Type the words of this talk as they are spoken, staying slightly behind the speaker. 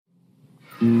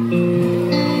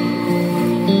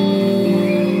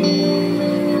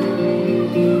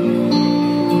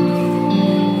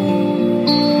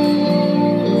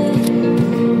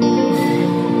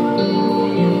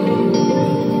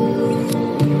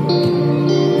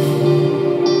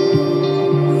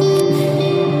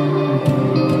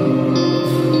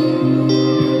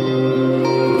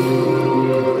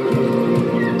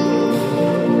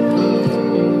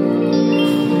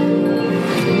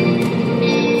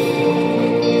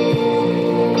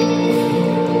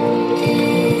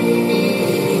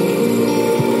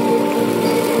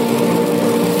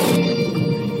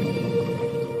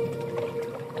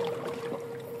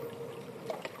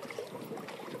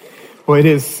Well, it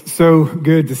is so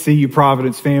good to see you,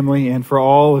 Providence family, and for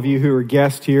all of you who are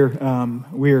guests here,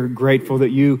 we are grateful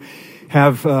that you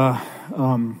have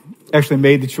actually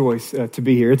made the choice to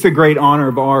be here. It's a great honor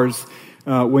of ours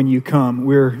when you come.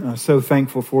 We're so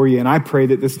thankful for you, and I pray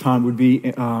that this time would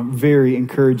be very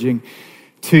encouraging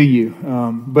to you.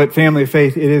 But family of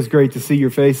faith, it is great to see your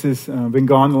faces. I've been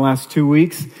gone the last 2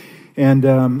 weeks,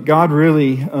 and God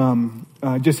really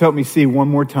just helped me see one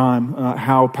more time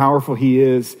how powerful He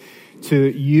is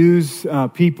to use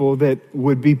people that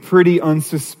would be pretty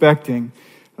unsuspecting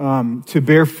to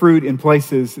bear fruit in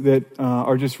places that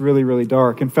are just really, really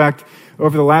dark. In fact,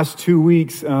 over the last 2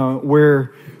 weeks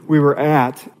where we were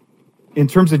at, in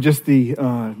terms of just the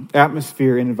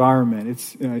atmosphere and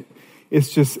environment,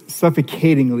 it's just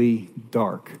suffocatingly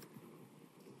dark.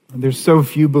 There's so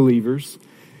few believers.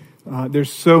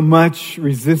 There's so much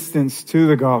resistance to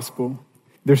the gospel.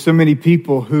 There's so many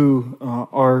people who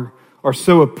are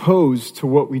so opposed to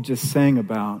what we just sang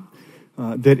about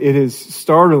that it is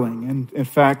startling. And in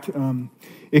fact,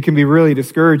 it can be really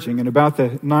discouraging. And about the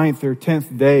 9th or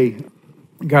 10th day,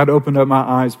 God opened up my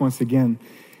eyes once again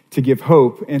to give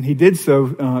hope. And He did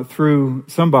so through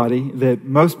somebody that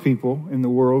most people in the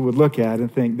world would look at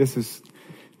and think, this is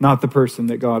not the person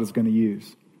that God is going to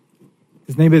use.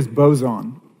 His name is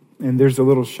Bozon. And there's a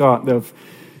little shot of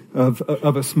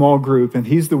a small group, and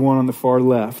he's the one on the far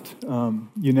left.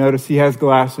 You notice he has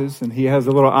glasses, and he has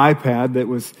a little iPad that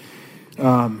was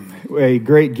a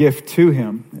great gift to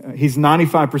him. He's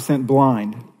 95%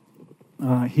 blind.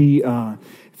 In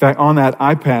fact, on that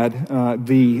iPad,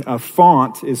 the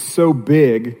font is so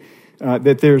big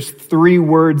that there's 3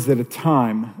 words at a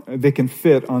time that can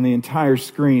fit on the entire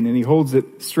screen, and he holds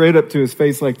it straight up to his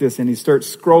face like this, and he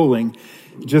starts scrolling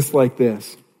just like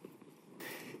this.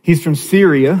 He's from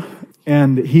Syria,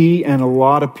 and he and a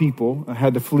lot of people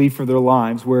had to flee for their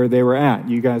lives where they were at.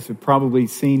 You guys have probably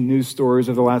seen news stories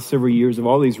of the last several years of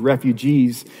all these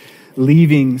refugees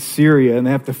leaving Syria, and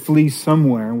they have to flee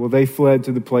somewhere. Well, they fled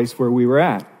to the place where we were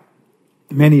at.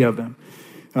 Many of them.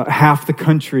 Half the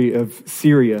country of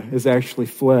Syria has actually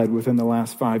fled within the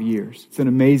last 5 years. It's an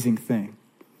amazing thing.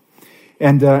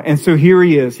 And so here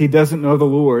he is. He doesn't know the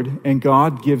Lord, and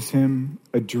God gives him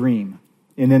a dream.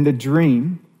 And in the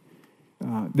dream,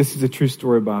 this is a true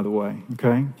story, by the way,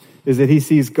 okay, is that he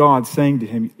sees God saying to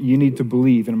him, you need to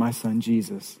believe in my son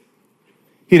Jesus.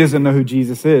 He doesn't know who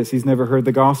Jesus is. He's never heard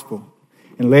the gospel.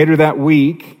 And later that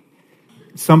week,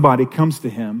 somebody comes to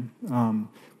him,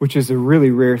 which is a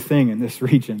really rare thing in this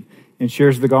region, and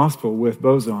shares the gospel with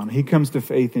Bozon. He comes to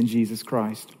faith in Jesus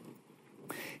Christ.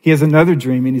 He has another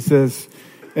dream, and he says,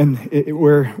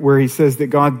 where he says that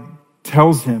God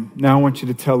tells him, now I want you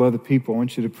to tell other people. I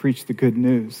want you to preach the good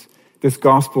news, this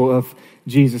gospel of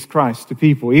Jesus Christ to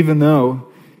people, even though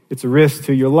it's a risk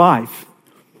to your life.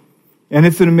 And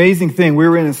it's an amazing thing. We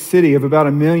were in a city of about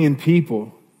 1 million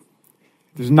people.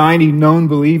 There's 90 known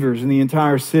believers in the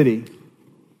entire city.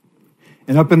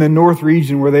 And up in the north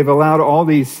region where they've allowed all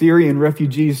these Syrian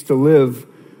refugees to live,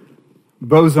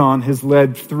 Bozon has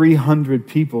led 300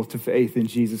 people to faith in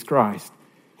Jesus Christ.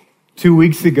 2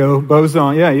 weeks ago,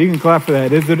 Bozon, yeah, you can clap for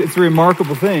that. It's a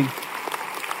remarkable thing.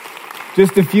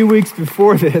 Just a few weeks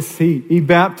before this, he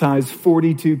baptized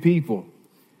 42 people.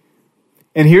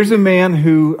 And here's a man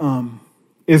who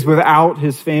is without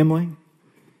his family,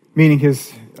 meaning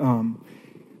his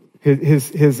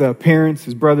parents,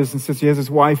 his brothers and sisters. He has his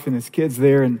wife and his kids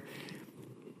there. And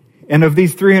of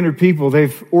these 300 people,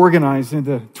 they've organized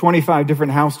into 25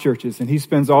 different house churches. And he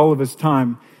spends all of his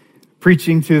time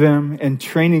preaching to them and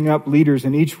training up leaders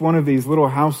in each one of these little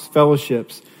house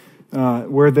fellowships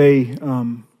where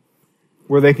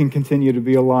they can continue to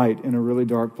be a light in a really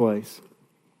dark place.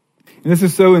 And this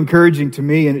is so encouraging to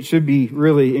me, and it should be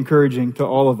really encouraging to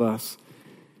all of us,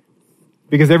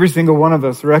 because every single one of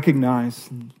us recognize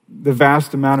the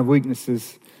vast amount of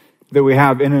weaknesses that we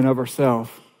have in and of ourselves.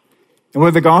 And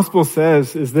what the gospel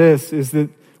says is this, is that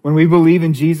When we believe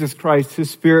in Jesus Christ, His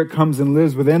Spirit comes and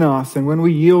lives within us. And when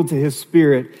we yield to His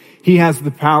Spirit, He has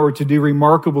the power to do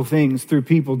remarkable things through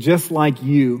people just like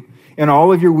you, and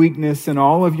all of your weakness and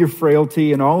all of your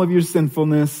frailty and all of your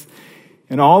sinfulness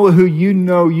and all of who you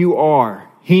know you are.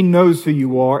 He knows who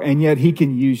you are, and yet He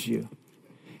can use you.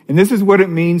 And this is what it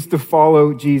means to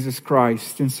follow Jesus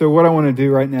Christ. And so what I want to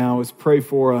do right now is pray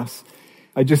for us.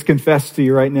 I just confess to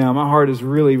you right now, my heart is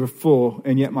really full,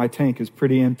 and yet my tank is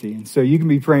pretty empty. And so you can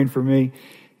be praying for me,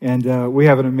 and we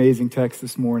have an amazing text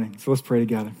this morning. So let's pray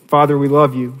together. Father, we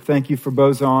love you. Thank you for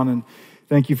Bozon, and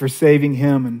thank you for saving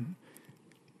him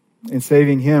and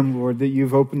saving him, Lord, that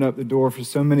you've opened up the door for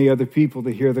so many other people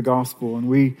to hear the gospel. And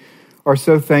we are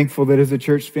so thankful that as a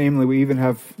church family, we even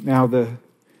have now the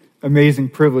amazing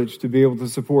privilege to be able to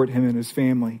support him and his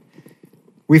family.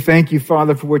 We thank you,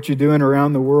 Father, for what you're doing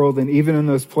around the world, and even in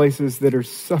those places that are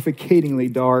suffocatingly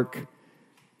dark.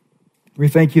 We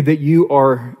thank you that you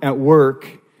are at work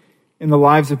in the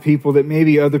lives of people that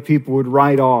maybe other people would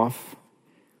write off.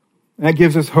 And that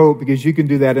gives us hope, because you can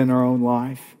do that in our own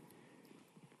life.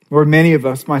 Lord, many of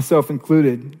us, myself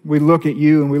included, we look at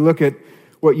you and we look at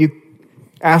what you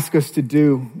ask us to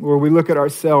do, or we look at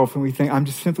ourselves and we think, I'm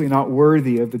just simply not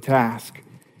worthy of the task.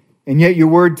 And yet your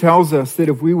word tells us that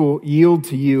if we will yield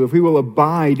to you, if we will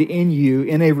abide in you,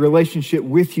 in a relationship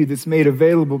with you that's made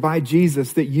available by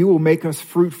Jesus, that you will make us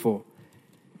fruitful,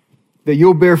 that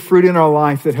you'll bear fruit in our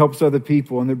life that helps other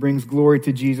people and that brings glory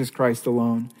to Jesus Christ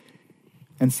alone.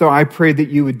 And so I pray that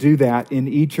you would do that in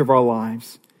each of our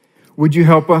lives. Would you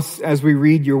help us as we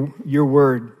read your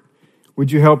word?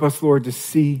 Would you help us, Lord, to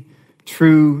see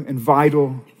true and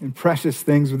vital and precious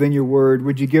things within your word?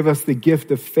 Would you give us the gift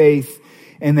of faith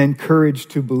and then courage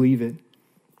to believe it?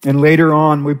 And later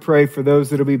on, we pray for those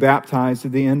that will be baptized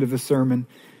at the end of the sermon.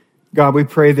 God, we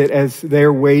pray that as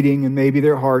they're waiting and maybe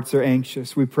their hearts are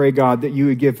anxious, we pray, God, that you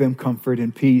would give them comfort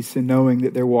and peace in knowing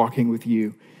that they're walking with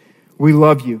you. We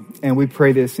love you, and we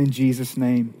pray this in Jesus'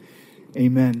 name.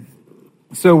 Amen.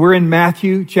 So we're in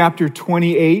Matthew chapter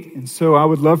 28, and so I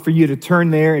would love for you to turn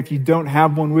there. If you don't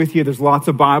have one with you, there's lots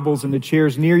of Bibles in the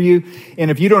chairs near you.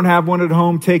 And if you don't have one at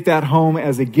home, take that home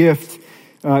as a gift.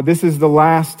 This is the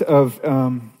last of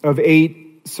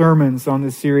 8 sermons on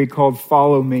this series called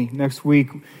Follow Me. Next week,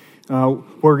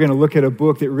 we're going to look at a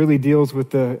book that really deals with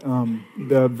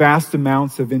the vast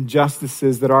amounts of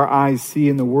injustices that our eyes see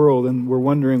in the world, and we're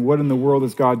wondering, what in the world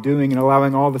is God doing and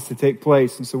allowing all this to take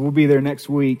place? And so we'll be there next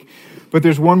week. But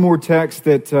there's one more text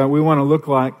that we want to look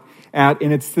at,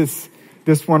 and it's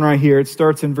this one right here. It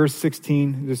starts in verse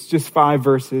 16. There's just 5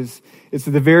 verses. It's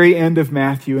at the very end of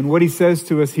Matthew, and what he says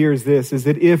to us here is this, is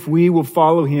that if we will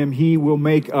follow him, he will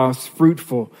make us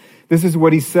fruitful. This is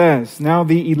what he says. Now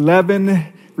the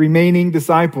 11 remaining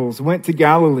disciples went to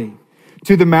Galilee,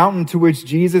 to the mountain to which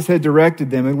Jesus had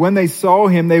directed them. And when they saw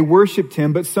him, they worshipped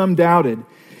him, but some doubted.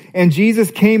 And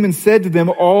Jesus came and said to them,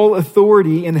 all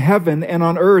authority in heaven and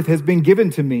on earth has been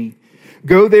given to me.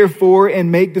 Go therefore and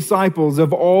make disciples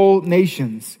of all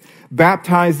nations,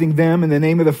 baptizing them in the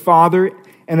name of the Father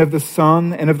and of the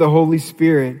Son and of the Holy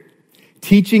Spirit,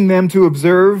 teaching them to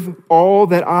observe all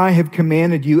that I have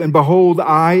commanded you. And behold,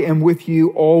 I am with you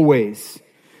always,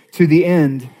 to the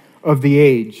end of the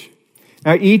age.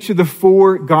 Now, each of the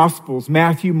 4 Gospels,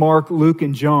 Matthew, Mark, Luke,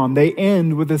 and John, they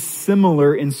end with a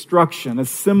similar instruction, a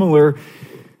similar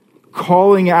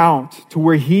calling out to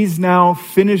where he's now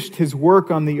finished his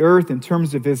work on the earth in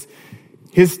terms of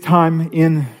his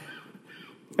time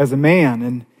as a man,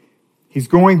 and he's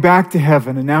going back to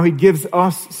heaven, and now he gives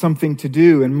us something to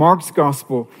do. In Mark's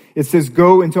Gospel, it says,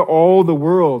 go into all the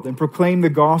world and proclaim the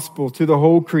gospel to the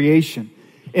whole creation.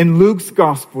 In Luke's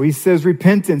Gospel, he says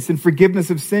repentance and forgiveness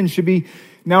of sins should be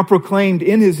now proclaimed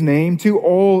in his name to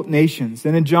all nations.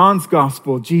 And in John's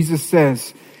Gospel, Jesus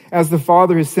says, as the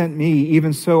Father has sent me,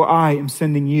 even so I am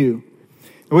sending you.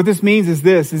 And what this means is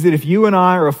this, is that if you and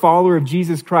I are a follower of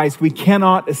Jesus Christ, we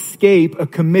cannot escape a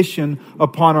commission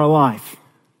upon our life.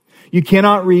 You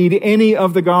cannot read any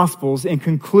of the Gospels and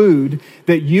conclude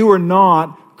that you are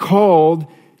not called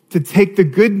to take the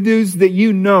good news that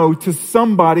you know to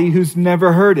somebody who's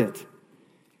never heard it.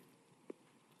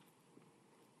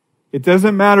 It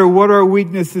doesn't matter what our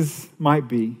weaknesses might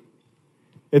be.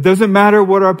 It doesn't matter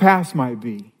what our past might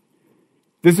be.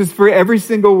 This is for every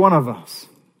single one of us.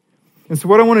 And so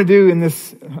what I want to do in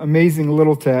this amazing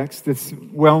little text that's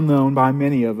well known by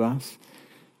many of us,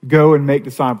 go and make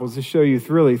disciples, to show you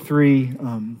really three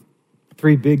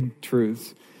big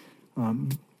truths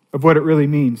of what it really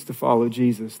means to follow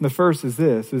Jesus. And the first is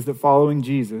this, is that following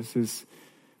Jesus is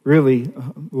really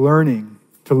learning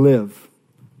to live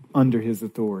under his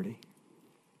authority.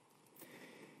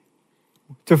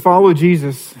 To follow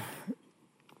Jesus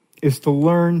is to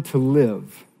learn to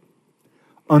live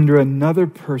under another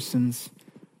person's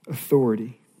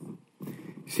authority.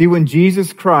 See, when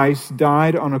Jesus Christ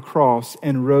died on a cross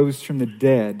and rose from the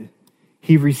dead,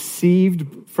 he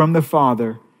received from the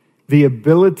Father the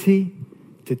ability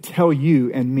to tell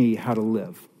you and me how to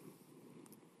live.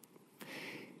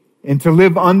 And to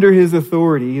live under his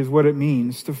authority is what it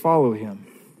means to follow him.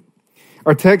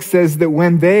 Our text says that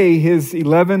when they, his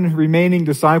 11 remaining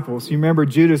disciples, you remember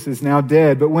Judas is now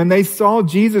dead, but when they saw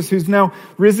Jesus who's now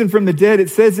risen from the dead, it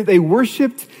says that they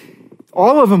worshiped,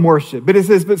 all of them worshiped, but it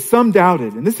says, but some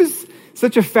doubted. And this is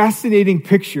such a fascinating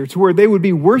picture to where they would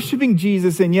be worshiping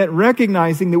Jesus and yet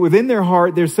recognizing that within their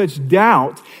heart there's such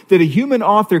doubt that a human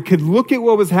author could look at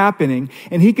what was happening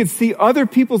and he could see other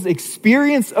people's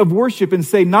experience of worship and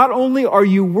say, not only are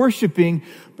you worshiping,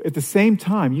 but at the same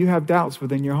time you have doubts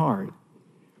within your heart.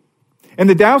 And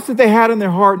the doubts that they had in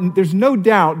their heart, and there's no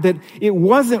doubt that it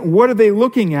wasn't what are they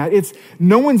looking at. It's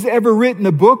no one's ever written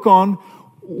a book on,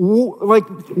 like,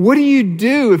 what do you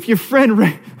do if your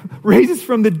friend raises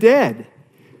from the dead?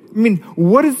 I mean,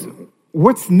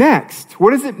 what's next?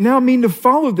 What does it now mean to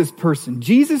follow this person?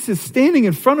 Jesus is standing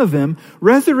in front of them,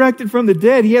 resurrected from the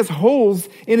dead. He has holes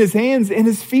in his hands and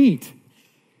his feet.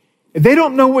 They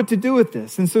don't know what to do with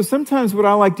this. And so sometimes what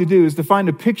I like to do is to find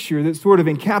a picture that sort of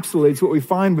encapsulates what we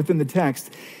find within the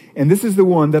text. And this is the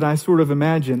one that I sort of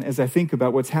imagine as I think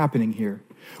about what's happening here.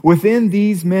 Within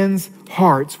these men's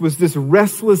hearts was this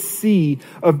restless sea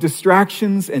of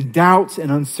distractions and doubts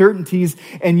and uncertainties.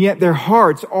 And yet their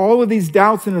hearts, all of these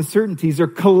doubts and uncertainties are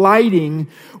colliding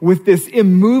with this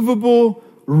immovable,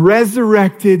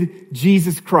 resurrected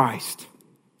Jesus Christ.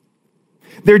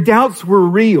 Their doubts were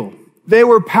real. They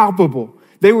were palpable.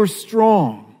 They were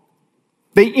strong.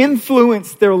 They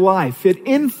influenced their life. It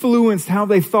influenced how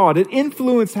they thought. It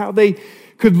influenced how they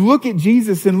could look at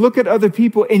Jesus and look at other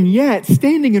people. And yet,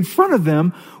 standing in front of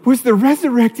them was the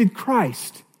resurrected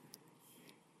Christ.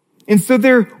 And so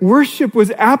their worship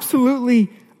was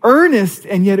absolutely earnest,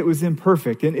 and yet it was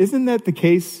imperfect. And isn't that the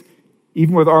case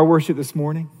even with our worship this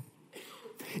morning?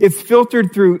 It's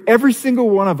filtered through every single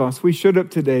one of us. We showed up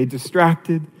today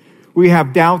distracted. We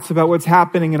have doubts about what's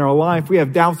happening in our life. We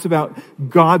have doubts about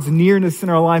God's nearness in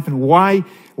our life and why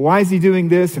is he doing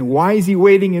this and why is he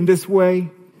waiting in this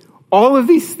way? All of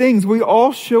these things, we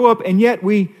all show up and yet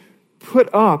we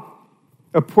put up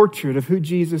a portrait of who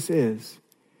Jesus is.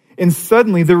 And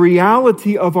suddenly the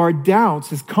reality of our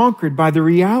doubts is conquered by the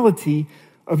reality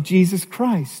of Jesus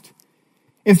Christ.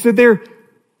 And so they're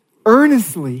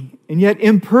earnestly and yet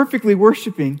imperfectly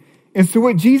worshiping. And so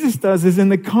what Jesus does is in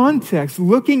the context,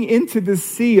 looking into this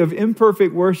sea of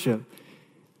imperfect worship,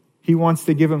 he wants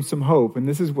to give them some hope. And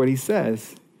this is what he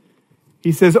says.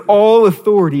 He says, all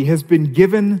authority has been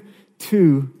given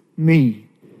to me.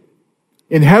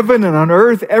 In heaven and on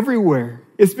earth, everywhere.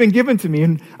 It's been given to me.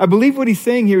 And I believe what he's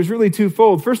saying here is really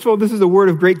twofold. First of all, this is a word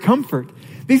of great comfort.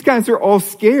 These guys are all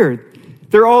scared.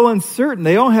 They're all uncertain.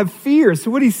 They all have fear. So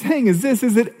what he's saying is this,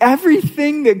 is that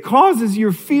everything that causes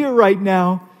your fear right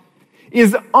now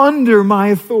is under my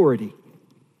authority.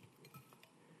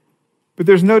 But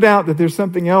there's no doubt that there's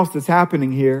something else that's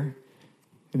happening here.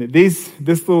 And that this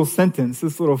little sentence,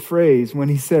 this little phrase, when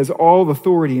he says, all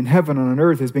authority in heaven and on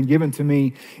earth has been given to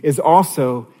me, is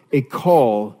also a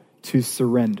call to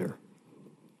surrender.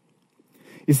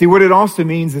 You see, what it also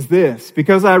means is this: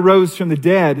 because I rose from the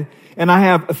dead and I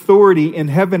have authority in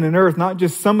heaven and earth, not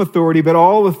just some authority, but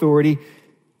all authority,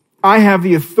 I have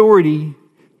the authority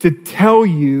to tell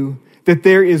you that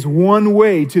there is one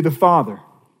way to the Father.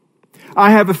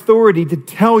 I have authority to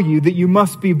tell you that you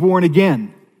must be born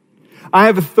again. I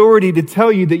have authority to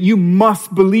tell you that you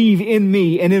must believe in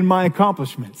me and in my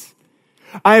accomplishments.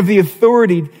 I have the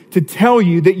authority to tell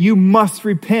you that you must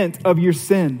repent of your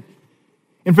sin.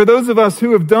 And for those of us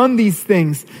who have done these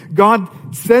things,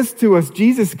 God says to us,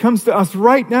 Jesus comes to us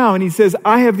right now and he says,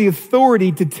 I have the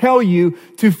authority to tell you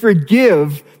to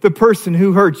forgive the person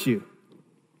who hurt you.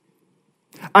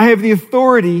 I have the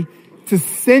authority to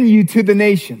send you to the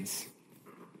nations.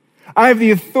 I have the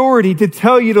authority to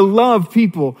tell you to love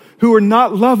people who are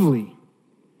not lovely.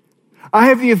 I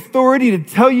have the authority to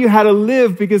tell you how to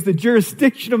live because the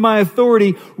jurisdiction of my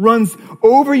authority runs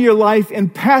over your life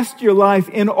and past your life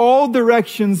in all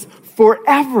directions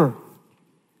forever.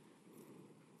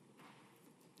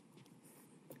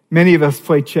 Many of us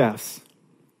play chess.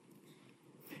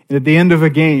 And at the end of a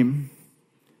game,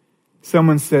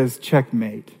 someone says,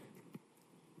 checkmate.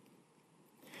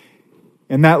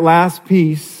 And that last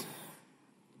piece,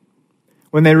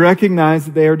 when they recognize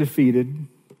that they are defeated,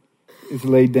 is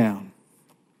laid down.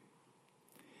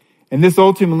 And this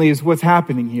ultimately is what's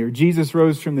happening here. Jesus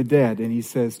rose from the dead, and he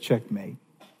says, checkmate.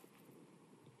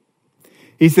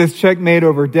 He says checkmate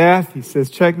over death. He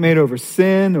says checkmate over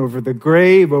sin, over the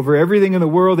grave, over everything in the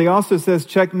world. He also says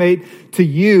checkmate to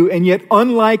you. And yet,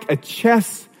 unlike a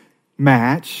chess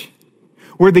match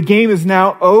where the game is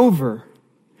now over,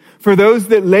 for those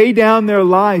that lay down their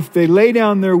life, they lay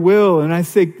down their will.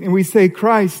 And we say,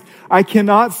 Christ, I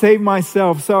cannot save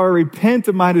myself, so I repent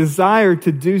of my desire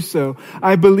to do so.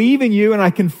 I believe in you and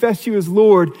I confess you as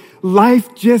Lord.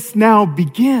 Life just now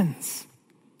begins.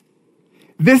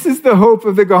 This is the hope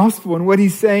of the gospel and what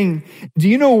he's saying. Do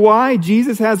you know why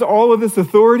Jesus has all of this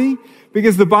authority?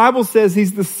 Because the Bible says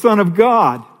he's the Son of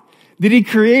God, that he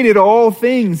created all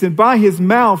things, and by his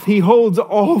mouth he holds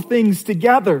all things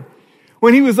together.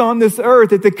 When he was on this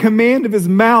earth, at the command of his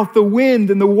mouth, the wind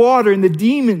and the water and the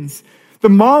demons, the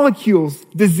molecules,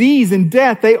 disease and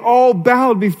death, they all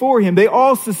bowed before him. They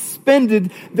all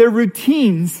suspended their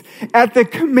routines at the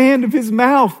command of his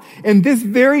mouth. And this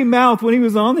very mouth, when he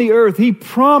was on the earth, he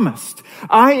promised,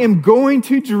 I am going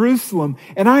to Jerusalem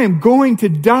and I am going to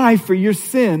die for your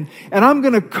sin. And I'm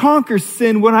going to conquer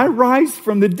sin when I rise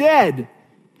from the dead.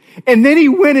 And then he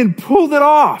went and pulled it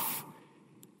off.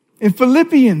 And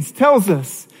Philippians tells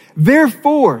us,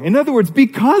 therefore, in other words,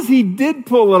 because he did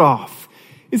pull it off,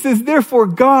 it says, therefore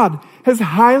God has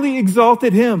highly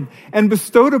exalted him and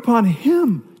bestowed upon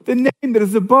him the name that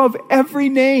is above every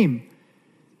name,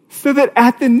 so that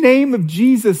at the name of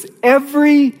Jesus,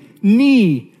 every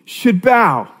knee should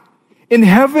bow in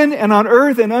heaven and on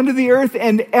earth and under the earth,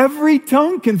 and every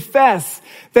tongue confess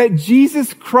that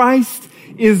Jesus Christ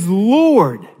is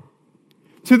Lord,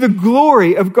 to the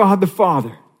glory of God the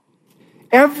Father.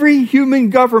 Every human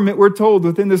government, we're told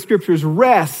within the scriptures,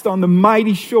 rests on the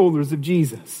mighty shoulders of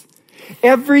Jesus.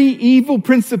 Every evil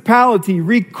principality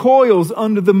recoils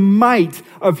under the might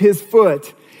of his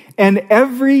foot. And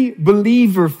every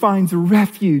believer finds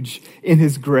refuge in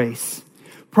his grace.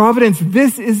 Providence,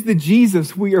 this is the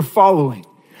Jesus we are following.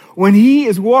 When he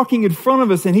is walking in front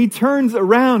of us and he turns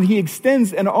around, he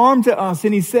extends an arm to us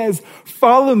and he says,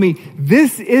 follow me.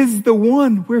 This is the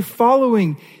one we're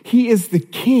following. He is the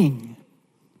King.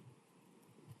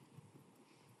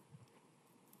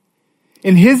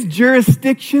 And his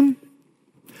jurisdiction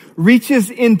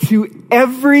reaches into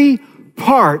every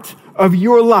part of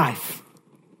your life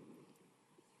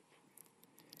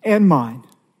and mine.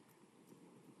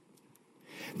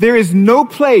 There is no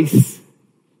place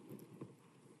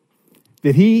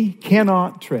that he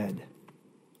cannot tread.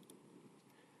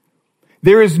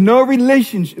 There is no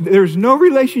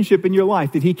relationship in your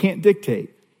life that he can't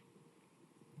dictate.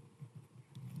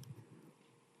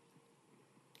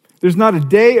 There's not a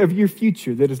day of your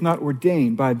future that is not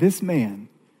ordained by this man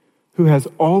who has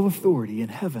all authority in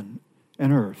heaven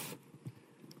and earth.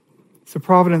 So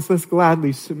Providence, let's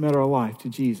gladly submit our life to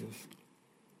Jesus.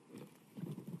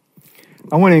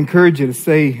 I want to encourage you to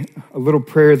say a little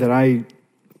prayer that I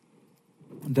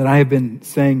have been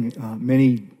saying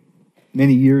many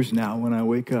years now when I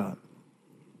wake up.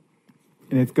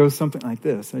 And it goes something like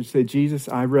this. I say, Jesus,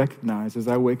 I recognize as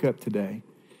I wake up today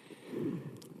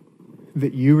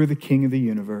that you are the King of the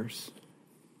universe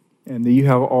and that you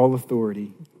have all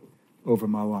authority over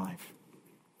my life.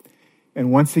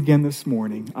 And once again this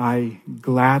morning, I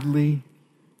gladly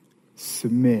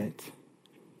submit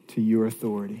to your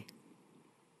authority.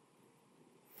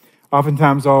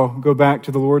 Oftentimes I'll go back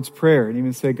to the Lord's Prayer and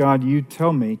even say, God, you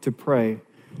tell me to pray,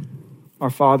 our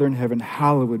Father in heaven,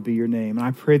 hallowed be your name. And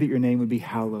I pray that your name would be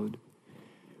hallowed.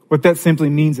 What that simply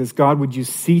means is, God, would you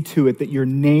see to it that your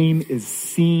name is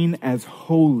seen as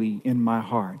holy in my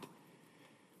heart?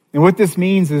 And what this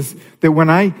means is that when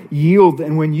I yield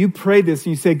and when you pray this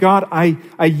and you say, God,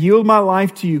 I yield my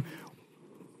life to you.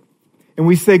 And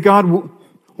we say, God,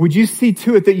 would you see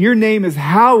to it that your name is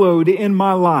hallowed in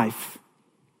my life?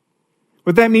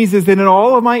 What that means is that in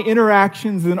all of my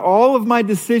interactions and all of my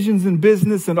decisions in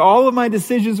business and all of my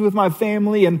decisions with my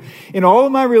family and in all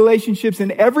of my relationships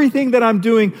and everything that I'm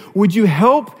doing, would you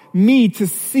help me to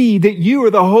see that you are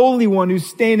the Holy One who's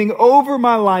standing over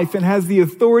my life and has the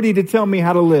authority to tell me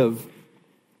how to live?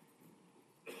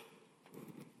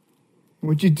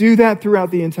 Would you do that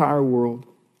throughout the entire world?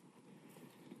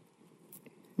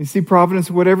 You see,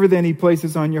 Providence, whatever then he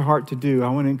places on your heart to do, I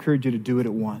want to encourage you to do it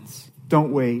at once.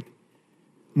 Don't wait.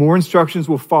 More instructions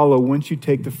will follow once you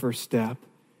take the first step.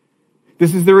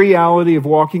 This is the reality of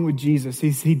walking with Jesus.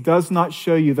 He does not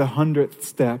show you the 100th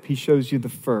step. He shows you the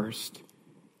first.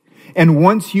 And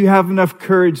once you have enough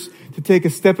courage to take a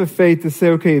step of faith to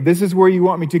say, okay, this is where you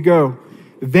want me to go,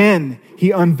 then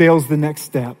he unveils the next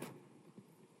step.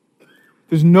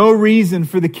 There's no reason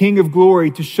for the King of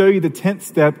Glory to show you the 10th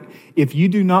step if you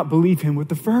do not believe him with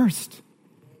the first.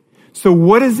 So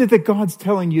what is it that God's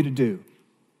telling you to do?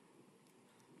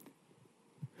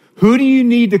 Who do you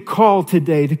need to call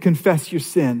today to confess your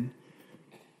sin?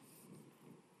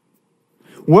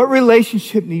 What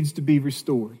relationship needs to be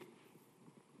restored?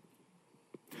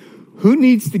 Who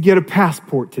needs to get a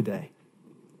passport today?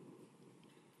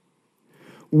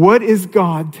 What is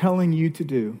God telling you to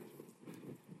do?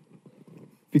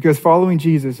 Because following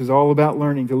Jesus is all about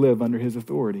learning to live under his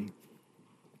authority.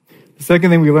 The second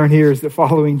thing we learn here is that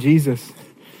following Jesus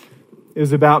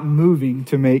is about moving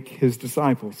to make his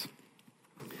disciples.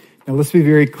 Now let's be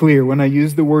very clear. When I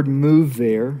use the word move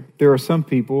there are some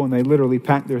people and they literally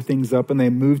pack their things up and they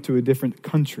move to a different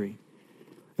country.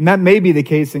 And that may be the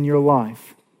case in your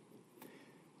life.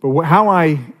 But how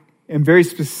I am very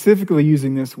specifically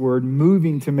using this word,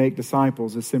 moving to make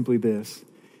disciples, is simply this,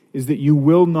 is that you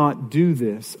will not do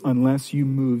this unless you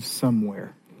move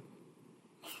somewhere.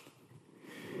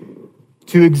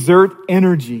 To exert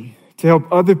energy to help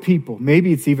other people.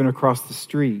 Maybe it's even across the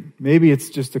street. Maybe it's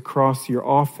just across your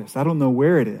office. I don't know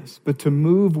where it is. But to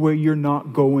move where you're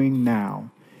not going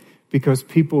now because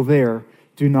people there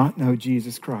do not know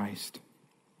Jesus Christ.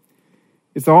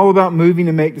 It's all about moving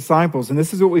to make disciples. And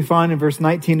this is what we find in verse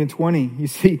 19 and 20. You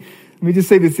see, let me just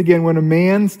say this again. When a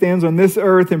man stands on this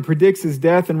earth and predicts his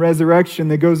death and resurrection,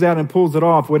 that goes out and pulls it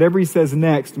off, whatever he says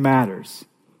next matters.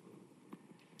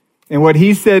 And what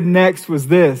he said next was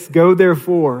this: go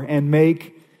therefore and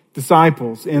make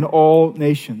disciples in all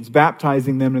nations,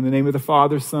 baptizing them in the name of the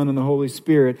Father, Son, and the Holy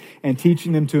Spirit, and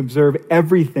teaching them to observe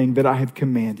everything that I have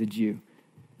commanded you.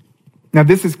 Now,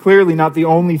 this is clearly not the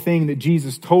only thing that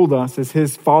Jesus told us as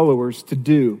his followers to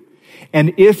do.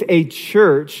 And if a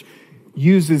church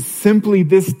uses simply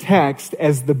this text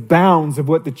as the bounds of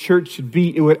what the church should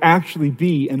be, it would actually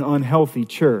be an unhealthy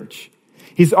church.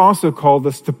 He's also called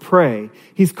us to pray.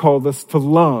 He's called us to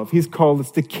love. He's called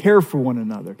us to care for one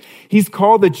another. He's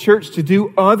called the church to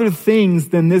do other things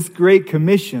than this Great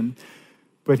Commission,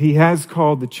 but he has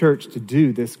called the church to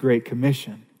do this Great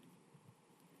Commission.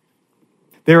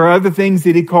 There are other things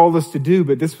that he called us to do,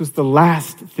 but this was the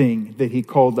last thing that he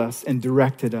called us and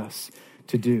directed us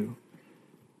to do.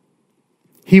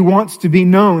 He wants to be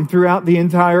known throughout the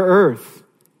entire earth.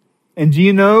 And do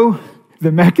you know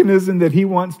the mechanism that he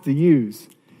wants to use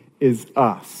is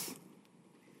us.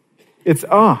 It's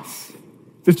us,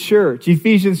 the church.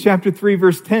 Ephesians chapter 3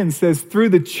 verse 10 says, through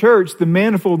the church, the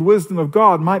manifold wisdom of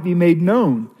God might be made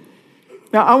known.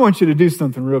 Now, I want you to do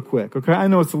something real quick, okay? I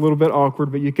know it's a little bit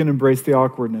awkward, but you can embrace the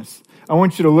awkwardness. I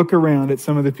want you to look around at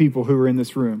some of the people who are in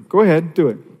this room. Go ahead, do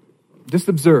it. Just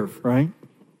observe, right?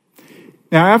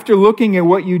 Now, after looking at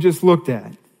what you just looked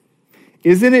at,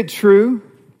 isn't it true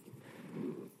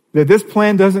that this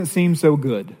plan doesn't seem so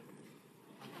good?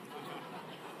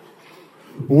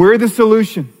 We're the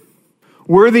solution.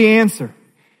 We're the answer.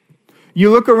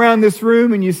 You look around this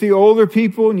room and you see older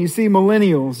people and you see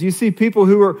millennials. You see people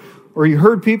who are, or you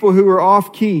heard people who are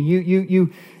off key.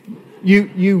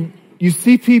 You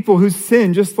see people who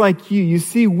sin just like you. You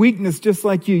see weakness just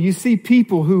like you. You see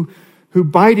people who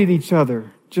bite at each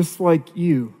other just like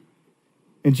you.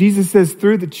 And Jesus says,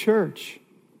 through the church,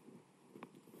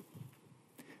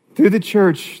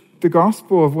 the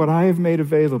gospel of what I have made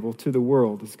available to the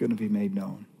world is going to be made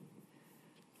known.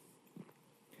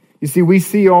 You see, we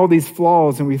see all these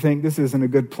flaws and we think this isn't a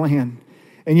good plan.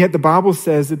 And yet the Bible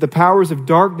says that the powers of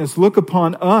darkness look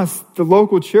upon us, the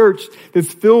local church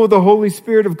that's filled with the Holy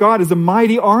Spirit of God, as a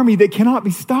mighty army that cannot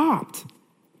be stopped.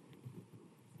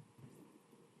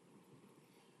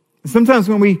 Sometimes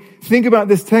when we think about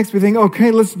this text, we think, okay,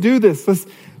 let's do this.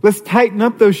 Let's tighten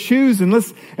up those shoes and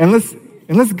let's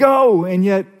go. And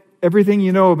yet everything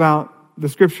you know about the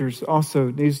scriptures also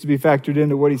needs to be factored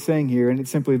into what he's saying here. And it's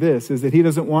simply this, is that he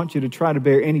doesn't want you to try to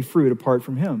bear any fruit apart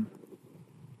from him.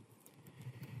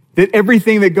 That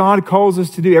everything that God calls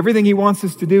us to do, everything he wants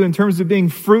us to do in terms of being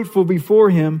fruitful before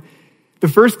him, the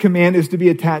first command is to be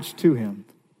attached to him.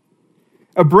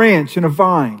 A branch and a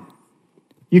vine.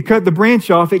 You cut the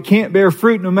branch off, it can't bear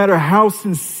fruit no matter how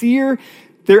sincere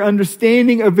their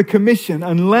understanding of the commission.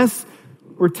 Unless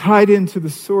we're tied into the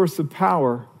source of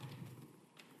power,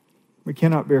 we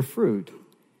cannot bear fruit.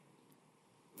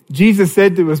 Jesus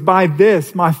said to us, by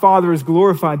this my Father is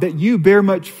glorified, that you bear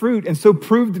much fruit and so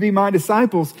prove to be my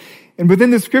disciples. And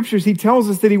within the scriptures, he tells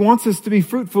us that he wants us to be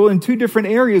fruitful in two different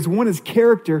areas. One is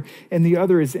character and the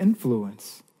other is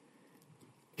influence.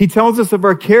 He tells us of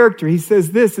our character. He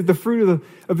says this, that the fruit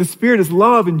of the Spirit is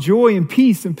love and joy and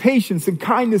peace and patience and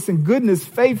kindness and goodness,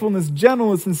 faithfulness,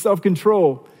 gentleness, and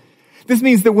self-control. This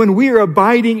means that when we are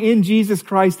abiding in Jesus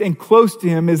Christ and close to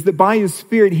him, is that by his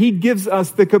Spirit, he gives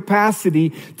us the capacity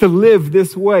to live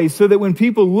this way, so that when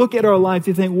people look at our lives,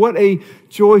 they think, what a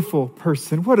joyful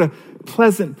person, what a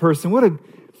pleasant person, what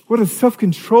a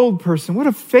self-controlled person, what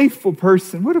a faithful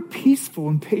person, what a peaceful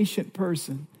and patient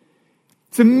person.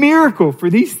 It's a miracle for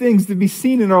these things to be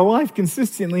seen in our life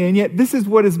consistently, and yet this is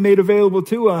what is made available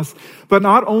to us. But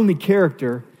not only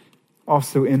character,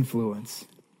 also influence.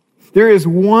 There is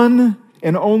one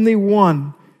and only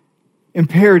one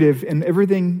imperative in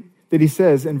everything that he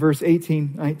says in verse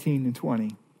 18, 19, and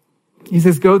 20. He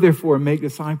says, go therefore and make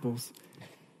disciples.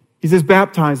 He says,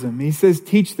 baptize them. He says,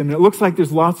 teach them. And it looks like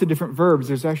there's lots of different verbs.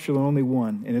 There's actually only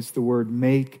one, and it's the word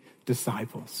make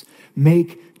disciples.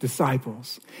 Make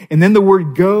disciples. And then the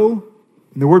word go,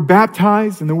 and the word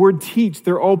baptize, and the word teach,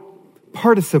 they're all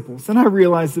participles. And I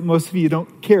realize that most of you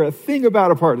don't care a thing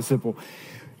about a participle.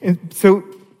 And so,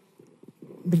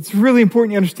 but it's really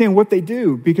important you understand what they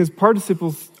do, because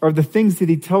participles are the things that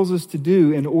he tells us to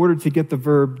do in order to get the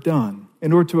verb done,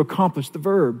 in order to accomplish the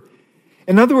verb.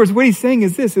 In other words, what he's saying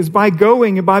is this, is by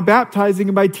going and by baptizing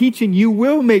and by teaching, you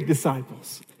will make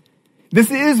disciples. This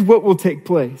is what will take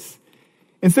place.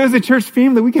 And so as a church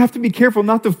family, we have to be careful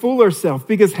not to fool ourselves,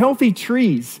 because healthy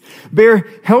trees bear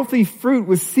healthy fruit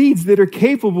with seeds that are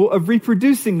capable of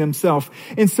reproducing themselves.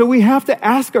 And so we have to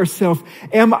ask ourselves,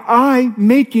 am I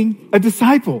making a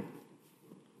disciple?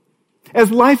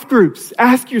 As life groups,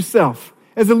 ask yourself,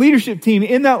 as a leadership team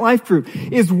in that life group,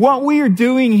 is what we are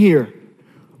doing here,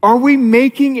 are we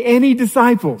making any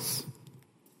disciples?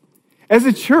 As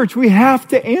a church, we have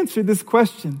to answer this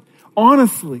question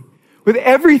honestly. With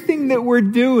everything that we're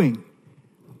doing,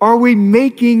 are we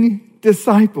making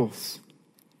disciples?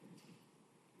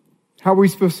 How are we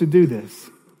supposed to do this?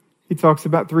 He talks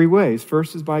about 3 ways.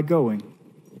 First is by going.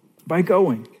 By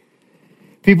going.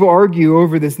 People argue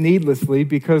over this needlessly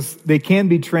because they can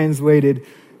be translated,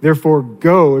 therefore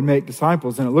go and make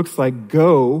disciples. And it looks like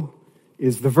go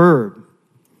is the verb.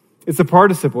 It's a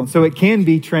participle. And so it can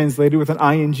be translated with an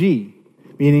ing,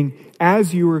 meaning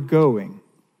as you are going.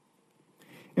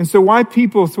 And so why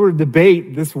people sort of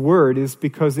debate this word is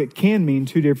because it can mean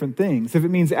 2 different things. If it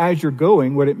means as you're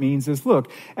going, what it means is,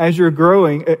 look, as you're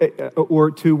growing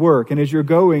or to work, and as you're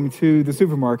going to the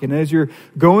supermarket, and as you're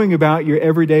going about your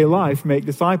everyday life, make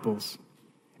disciples.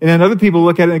 And then other people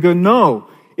look at it and go, no,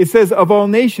 it says of all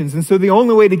nations. And so the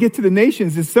only way to get to the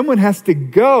nations is someone has to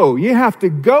go. You have to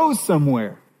go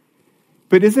somewhere.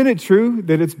 But isn't it true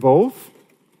that it's both?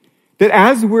 That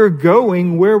as we're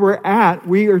going where we're at,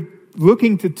 we are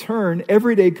looking to turn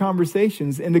everyday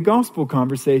conversations into gospel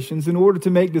conversations in order to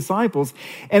make disciples.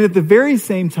 And at the very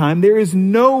same time, there is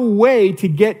no way to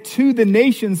get to the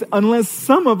nations unless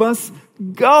some of us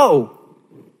go.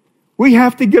 We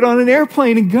have to get on an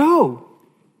airplane and go.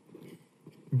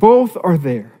 Both are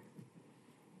there.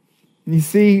 And you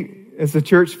see, as a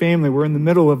church family, we're in the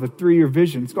middle of a 3-year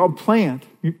vision. It's called Plant.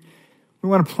 We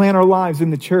want to plant our lives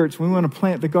in the church. We want to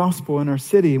plant the gospel in our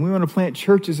city. And we want to plant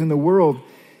churches in the world.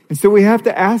 And so we have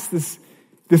to ask this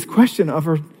question of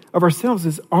ourselves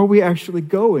is, are we actually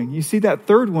going? You see that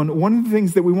third one of the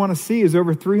things that we want to see is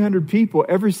over 300 people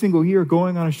every single year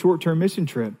going on a short-term mission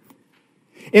trip,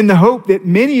 in the hope that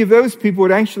many of those people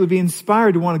would actually be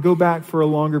inspired to want to go back for a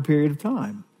longer period of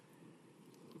time.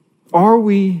 Are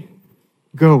we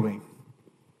going?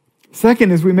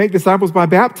 Second is we make disciples by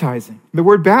baptizing. The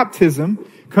word baptism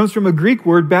comes from a Greek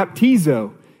word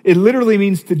baptizo. It literally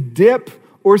means to dip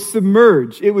or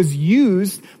submerge. It was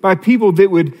used by people that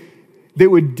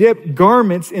would dip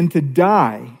garments into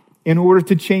dye in order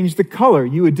to change the color.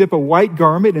 You would dip a white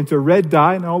garment into red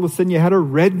dye, and all of a sudden you had a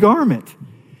red garment.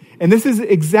 And this is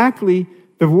exactly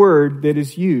the word that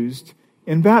is used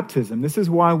in baptism. This is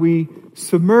why we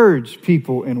submerge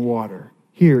people in water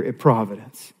here at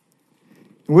Providence.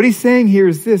 What he's saying here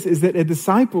is this, is that a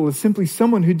disciple is simply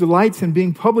someone who delights in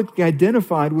being publicly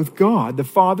identified with God, the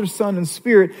Father, Son, and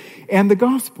Spirit, and the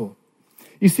gospel.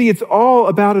 You see, it's all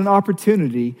about an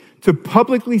opportunity to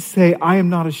publicly say, I am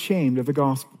not ashamed of the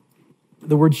gospel.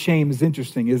 The word shame is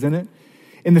interesting, isn't it?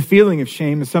 And the feeling of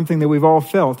shame is something that we've all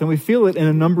felt, and we feel it in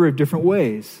a number of different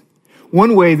ways.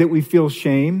 One way that we feel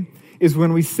shame is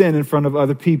when we sin in front of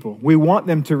other people. We want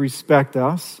them to respect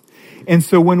us. And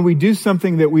so when we do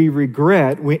something that we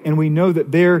regret, and we know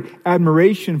that their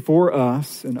admiration for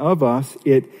us and of us,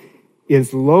 it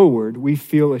is lowered, we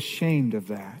feel ashamed of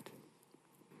that.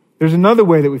 There's another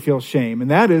way that we feel shame,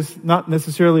 and that is not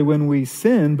necessarily when we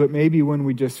sin, but maybe when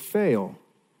we just fail.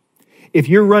 If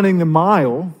you're running the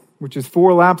mile, which is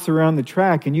 4 laps around the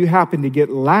track, and you happen to get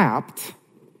lapped,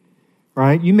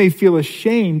 right, you may feel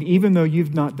ashamed even though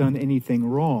you've not done anything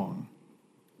wrong.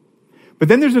 But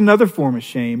then there's another form of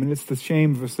shame, and it's the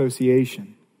shame of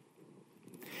association.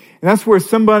 And that's where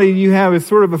somebody you have is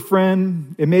sort of a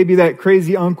friend. It may be that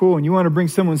crazy uncle, and you want to bring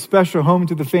someone special home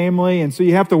to the family. And so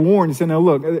you have to warn and say, now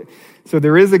look, so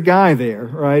there is a guy there,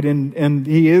 right? And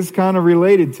he is kind of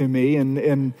related to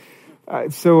me.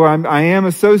 So I am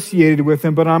associated with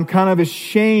him, but I'm kind of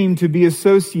ashamed to be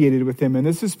associated with him. And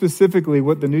this is specifically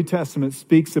what the New Testament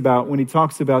speaks about when he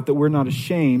talks about that we're not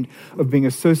ashamed of being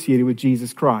associated with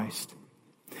Jesus Christ.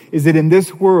 Is that in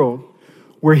this world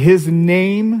where his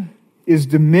name is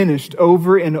diminished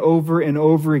over and over and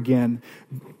over again,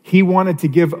 he wanted to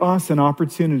give us an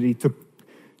opportunity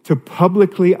to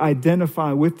publicly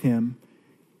identify with him,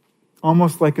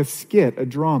 almost like a skit, a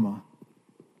drama.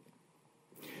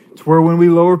 It's where when we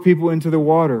lower people into the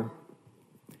water,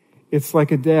 it's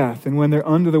like a death. And when they're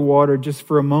under the water just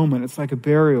for a moment, it's like a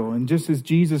burial. And just as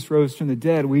Jesus rose from the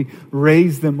dead, we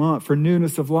raise them up for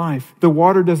newness of life. The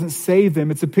water doesn't save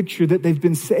them. It's a picture that they've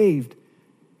been saved.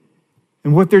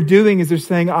 And what they're doing is they're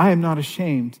saying, I am not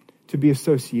ashamed to be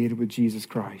associated with Jesus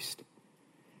Christ.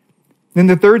 Then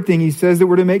the third thing he says that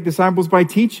we're to make disciples by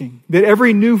teaching. That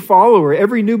every new follower,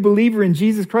 every new believer in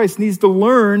Jesus Christ needs to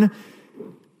learn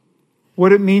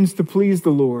what it means to please the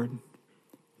Lord.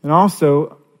 And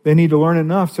also, they need to learn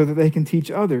enough so that they can teach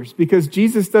others. Because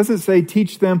Jesus doesn't say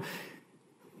teach them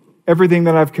everything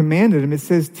that I've commanded them. It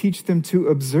says teach them to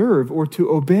observe or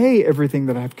to obey everything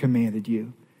that I've commanded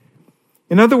you.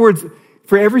 In other words,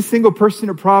 for every single person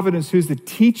at Providence who's a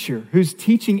teacher, who's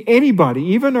teaching anybody,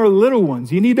 even our little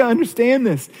ones, you need to understand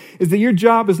this, is that your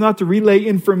job is not to relay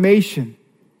information.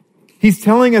 He's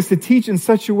telling us to teach in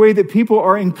such a way that people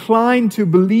are inclined to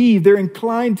believe, they're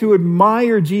inclined to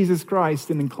admire Jesus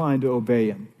Christ and inclined to obey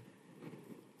him.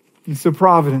 And so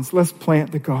Providence, let's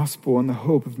plant the gospel in the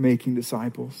hope of making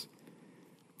disciples.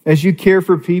 As you care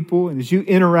for people and as you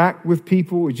interact with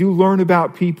people, as you learn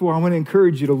about people, I want to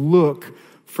encourage you to look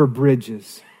for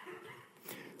bridges.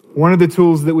 One of the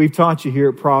tools that we've taught you here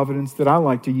at Providence that I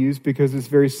like to use because it's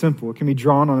very simple. It can be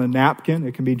drawn on a napkin.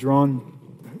 It can be drawn,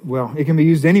 it can be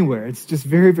used anywhere. It's just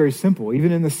very, very simple,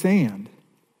 even in the sand.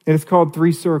 And it's called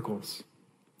 3 circles.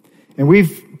 And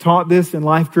we've taught this in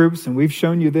life groups and we've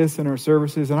shown you this in our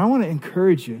services. And I want to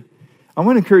encourage you. I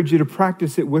want to encourage you to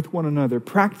practice it with one another.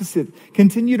 Practice it.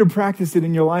 Continue to practice it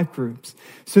in your life groups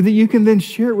so that you can then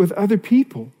share it with other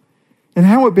people. And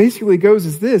how it basically goes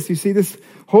is this. You see, this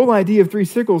whole idea of 3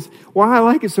 circles, why I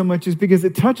like it so much is because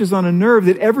it touches on a nerve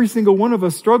that every single one of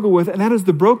us struggle with, and that is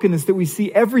the brokenness that we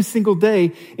see every single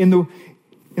day in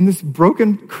this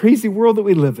broken, crazy world that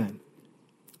we live in.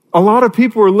 A lot of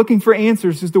people are looking for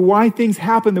answers as to why things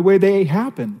happen the way they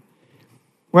happen.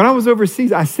 When I was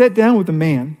overseas, I sat down with a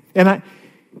man, and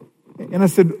I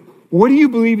said, what do you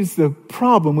believe is the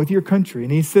problem with your country?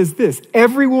 And he says this,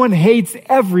 everyone hates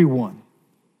everyone.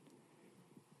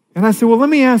 And I said, well, let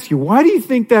me ask you, why do you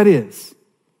think that is?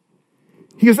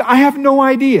 He goes, I have no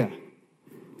idea.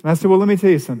 And I said, well, let me tell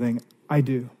you something. I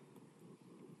do.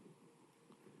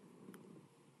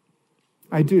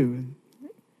 I do.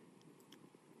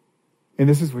 And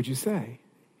this is what you say.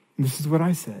 And this is what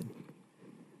I said.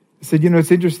 I said, it's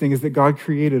interesting is that God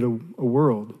created a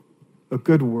world, a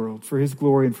good world for his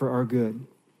glory and for our good.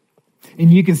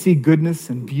 And you can see goodness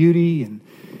and beauty and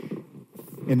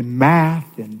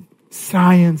math and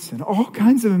science and all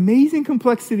kinds of amazing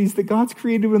complexities that God's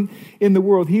created in the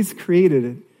world. He's created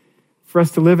it for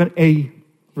us to live in a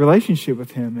relationship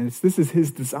with him. And this is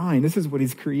his design. This is what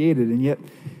he's created. And yet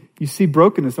you see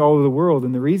brokenness all over the world.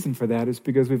 And the reason for that is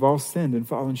because we've all sinned and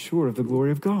fallen short of the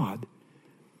glory of God.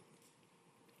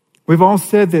 We've all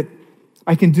said that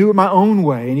I can do it my own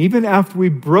way. And even after we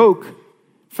broke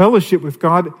fellowship with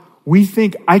God, we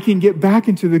think I can get back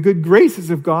into the good graces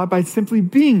of God by simply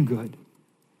being good.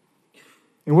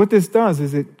 And what this does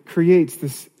is it creates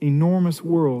this enormous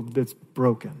world that's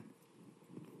broken.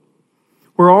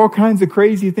 Where all kinds of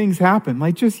crazy things happen,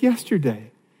 like just yesterday.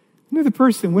 Another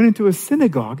person went into a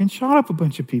synagogue and shot up a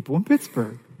bunch of people in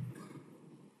Pittsburgh.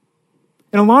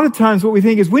 And a lot of times what we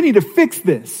think is we need to fix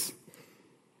this.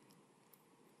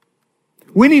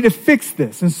 We need to fix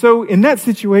this. And so in that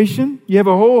situation, you have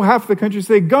a whole half of the country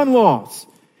say gun laws.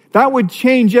 That would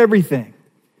change everything.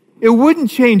 It wouldn't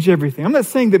change everything. I'm not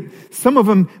saying that some of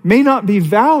them may not be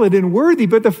valid and worthy,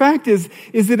 but the fact is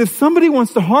that if somebody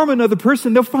wants to harm another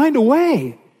person, they'll find a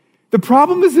way. The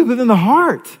problem is within the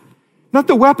heart, not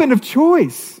the weapon of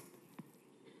choice.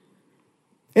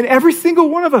 And every single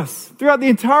one of us throughout the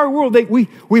entire world, we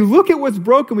look at what's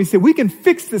broken, we say, we can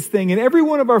fix this thing. And every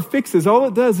one of our fixes, all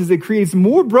it does is it creates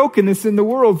more brokenness in the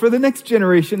world for the next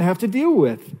generation to have to deal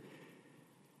with.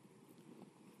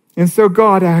 And so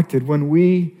God acted when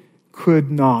we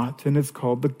could not, and it's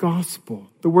called the gospel.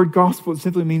 The word gospel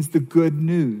simply means the good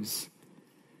news.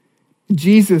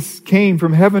 Jesus came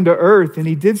from heaven to earth, and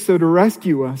he did so to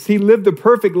rescue us. He lived a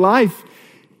perfect life,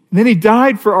 and then he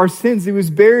died for our sins. He was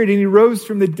buried, and he rose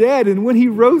from the dead. And when he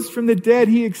rose from the dead,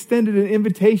 he extended an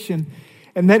invitation,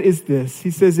 and that is this.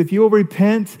 He says, if you'll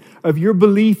repent of your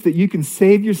belief that you can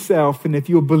save yourself, and if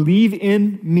you'll believe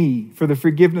in me for the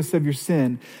forgiveness of your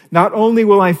sin, not only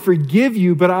will I forgive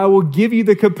you, but I will give you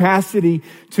the capacity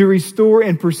to restore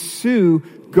and pursue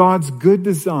God's good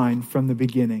design from the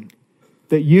beginning,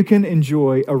 that you can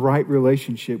enjoy a right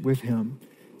relationship with him.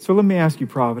 So let me ask you,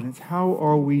 Providence, how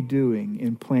are we doing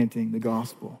in planting the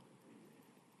gospel?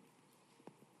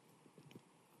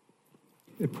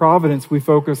 At Providence, we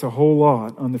focus a whole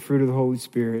lot on the fruit of the Holy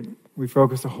Spirit. We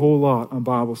focus a whole lot on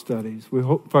Bible studies. We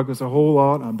focus a whole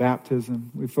lot on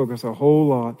baptism. We focus a whole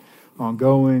lot on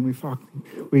going.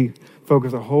 We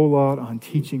focus a whole lot on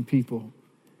teaching people.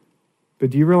 But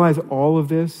do you realize all of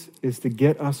this is to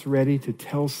get us ready to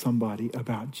tell somebody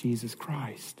about Jesus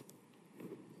Christ?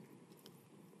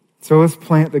 So let's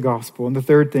plant the gospel. And the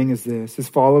third thing is this, is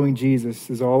following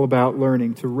Jesus is all about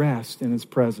learning to rest in his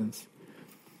presence.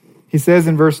 He says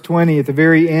in verse 20 at the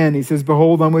very end, he says,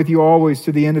 behold, I'm with you always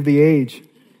to the end of the age.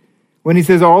 When he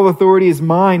says all authority is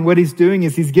mine, what he's doing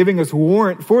is he's giving us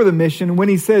warrant for the mission. And when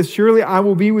he says, surely I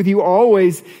will be with you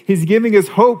always, he's giving us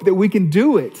hope that we can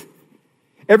do it.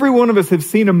 Every one of us have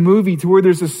seen a movie to where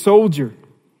there's a soldier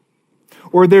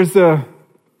or there's a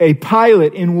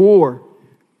pilot in war.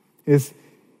 His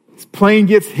plane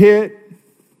gets hit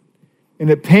and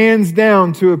it pans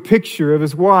down to a picture of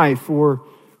his wife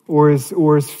or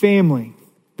his family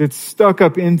that's stuck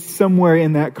up in somewhere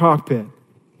in that cockpit.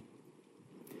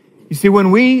 You see,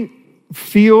 when we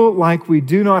feel like we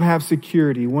do not have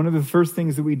security, one of the first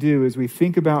things that we do is we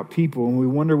think about people and we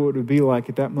wonder what it would be like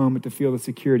at that moment to feel the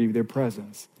security of their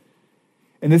presence.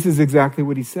 And this is exactly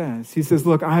what he says. He says,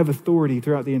 look, I have authority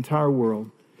throughout the entire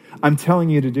world. I'm telling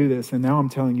you to do this, and now I'm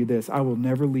telling you this. I will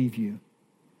never leave you.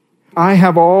 I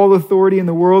have all authority in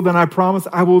the world, and I promise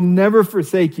I will never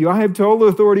forsake you. I have total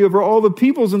authority over all the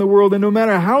peoples in the world, and no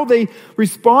matter how they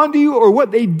respond to you or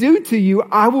what they do to you,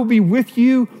 I will be with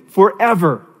you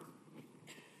forever.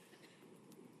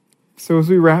 So as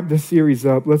we wrap this series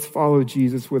up, let's follow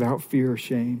Jesus without fear or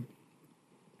shame.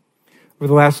 Over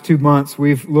the last 2 months,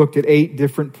 we've looked at 8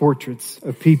 different portraits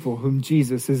of people whom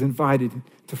Jesus is invited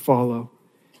to follow.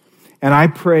 And I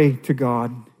pray to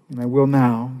God, and I will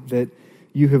now, that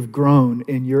you have grown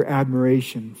in your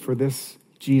admiration for this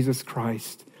Jesus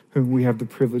Christ, whom we have the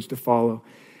privilege to follow.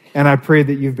 And I pray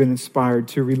that you've been inspired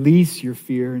to release your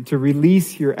fear and to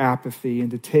release your apathy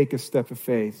and to take a step of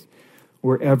faith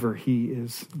wherever he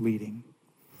is leading.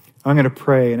 I'm going to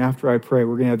pray, and after I pray,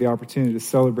 we're going to have the opportunity to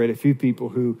celebrate a few people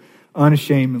who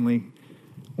unashamedly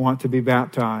want to be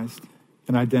baptized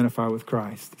and identify with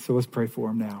Christ. So let's pray for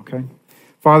them now, okay?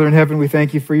 Father in heaven, we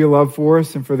thank you for your love for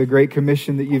us and for the great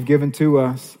commission that you've given to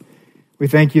us. We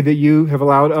thank you that you have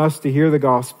allowed us to hear the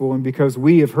gospel, and because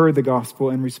we have heard the gospel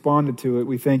and responded to it,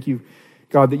 we thank you,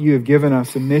 God, that you have given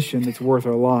us a mission that's worth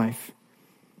our life.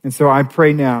 And so I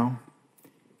pray now,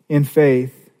 in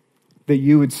faith, that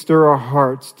you would stir our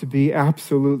hearts to be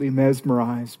absolutely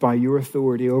mesmerized by your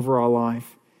authority over our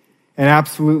life and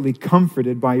absolutely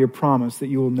comforted by your promise that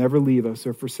you will never leave us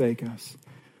or forsake us.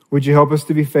 Would you help us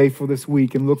to be faithful this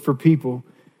week and look for people,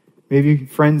 maybe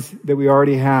friends that we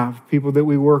already have, people that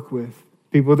we work with,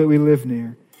 people that we live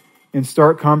near, and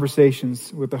start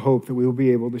conversations with the hope that we will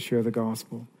be able to share the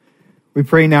gospel. We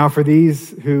pray now for these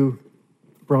who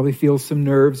probably feel some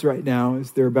nerves right now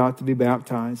as they're about to be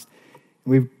baptized.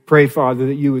 We pray, Father,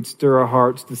 that you would stir our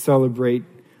hearts to celebrate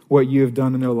what you have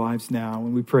done in their lives now.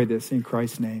 And we pray this in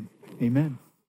Christ's name. Amen.